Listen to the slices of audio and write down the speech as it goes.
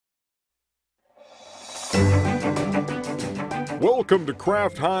Welcome to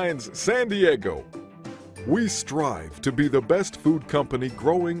Kraft-Heinz San Diego. We strive to be the best food company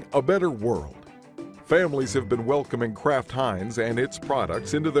growing a better world. Families have been welcoming Kraft-Heinz and its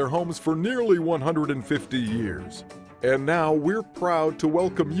products into their homes for nearly 150 years. And now we're proud to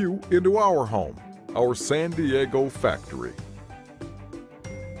welcome you into our home, our San Diego factory.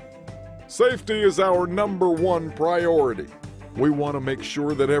 Safety is our #1 priority. We want to make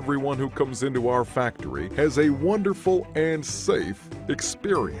sure that everyone who comes into our factory has a wonderful and safe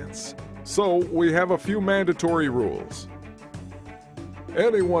experience. So we have a few mandatory rules.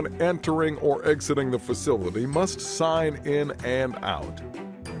 Anyone entering or exiting the facility must sign in and out.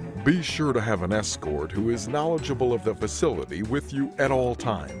 Be sure to have an escort who is knowledgeable of the facility with you at all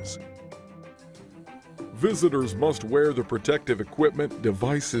times. Visitors must wear the protective equipment,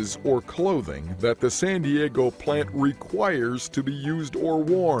 devices, or clothing that the San Diego plant requires to be used or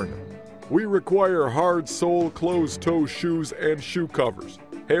worn. We require hard-sole, closed-toe shoes and shoe covers,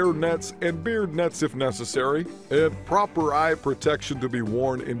 hair nets and beard nets if necessary, and proper eye protection to be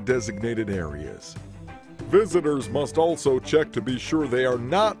worn in designated areas. Visitors must also check to be sure they are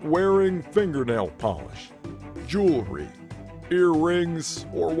not wearing fingernail polish, jewelry, earrings,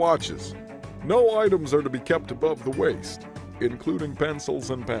 or watches. No items are to be kept above the waist, including pencils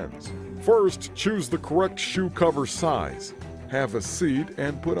and pens. First, choose the correct shoe cover size. Have a seat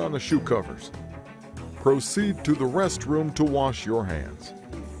and put on the shoe covers. Proceed to the restroom to wash your hands.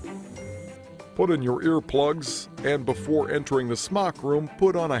 Put in your earplugs, and before entering the smock room,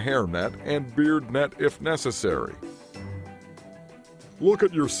 put on a hairnet and beard net if necessary. Look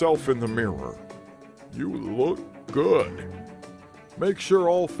at yourself in the mirror. You look good. Make sure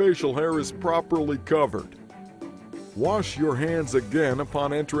all facial hair is properly covered. Wash your hands again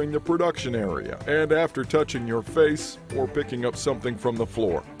upon entering the production area and after touching your face or picking up something from the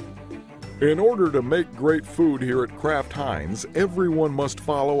floor. In order to make great food here at Kraft-Heinz, everyone must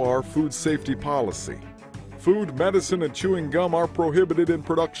follow our food safety policy. Food, medicine, and chewing gum are prohibited in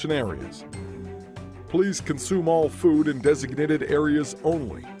production areas. Please consume all food in designated areas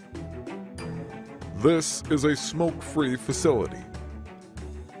only. This is a smoke-free facility.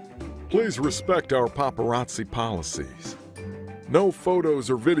 Please respect our paparazzi policies. No photos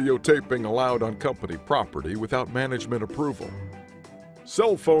or videotaping allowed on company property without management approval.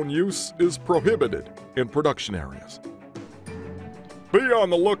 Cell phone use is prohibited in production areas. Be on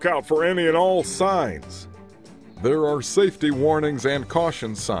the lookout for any and all signs. There are safety warnings and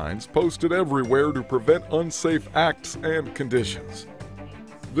caution signs posted everywhere to prevent unsafe acts and conditions.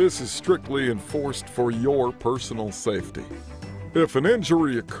 This is strictly enforced for your personal safety. If an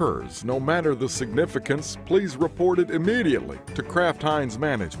injury occurs, no matter the significance, please report it immediately to Kraft-Heinz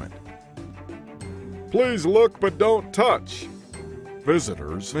management. Please look but don't touch.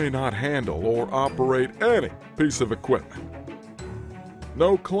 Visitors may not handle or operate any piece of equipment.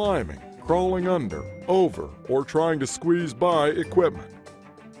 No climbing, crawling under, over, or trying to squeeze by equipment.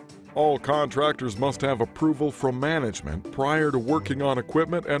 All contractors must have approval from management prior to working on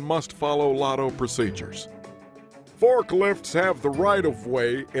equipment and must follow lotto procedures. Forklifts have the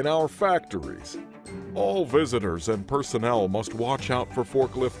right-of-way in our factories. All visitors and personnel must watch out for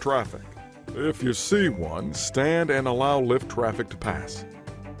forklift traffic. If you see one, stand and allow lift traffic to pass.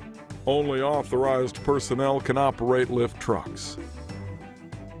 Only authorized personnel can operate lift trucks.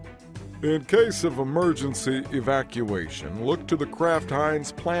 In case of emergency evacuation, look to the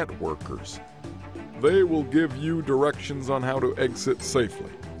Kraft-Heinz plant workers. They will give you directions on how to exit safely.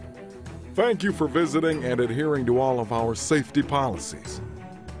 Thank you for visiting and adhering to all of our safety policies.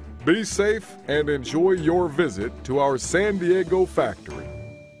 Be safe and enjoy your visit to our San Diego factory.